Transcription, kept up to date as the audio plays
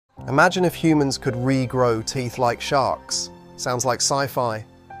Imagine if humans could regrow teeth like sharks. Sounds like sci-fi.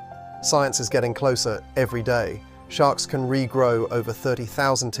 Science is getting closer every day. Sharks can regrow over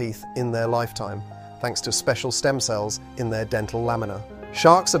 30,000 teeth in their lifetime, thanks to special stem cells in their dental lamina.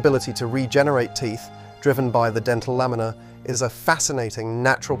 Sharks' ability to regenerate teeth, driven by the dental lamina, is a fascinating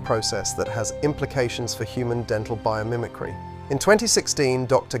natural process that has implications for human dental biomimicry. In 2016,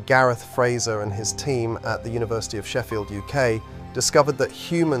 Dr. Gareth Fraser and his team at the University of Sheffield, UK, discovered that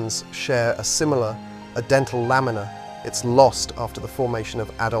humans share a dental lamina. It's lost after the formation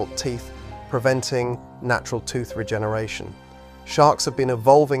of adult teeth, preventing natural tooth regeneration. Sharks have been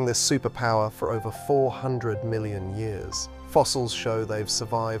evolving this superpower for over 400 million years. Fossils show they've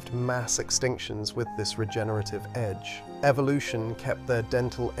survived mass extinctions with this regenerative edge. Evolution kept their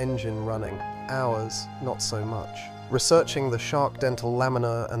dental engine running. Ours, not so much. Researching the shark dental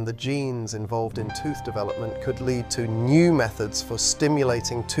lamina and the genes involved in tooth development could lead to new methods for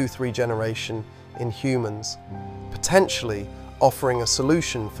stimulating tooth regeneration in humans, potentially offering a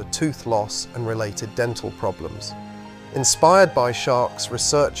solution for tooth loss and related dental problems. Inspired by sharks,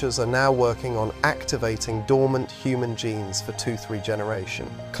 researchers are now working on activating dormant human genes for tooth regeneration.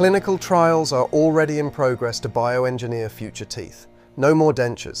 Clinical trials are already in progress to bioengineer future teeth. No more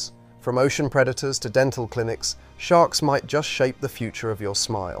dentures. From ocean predators to dental clinics, sharks might just shape the future of your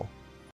smile.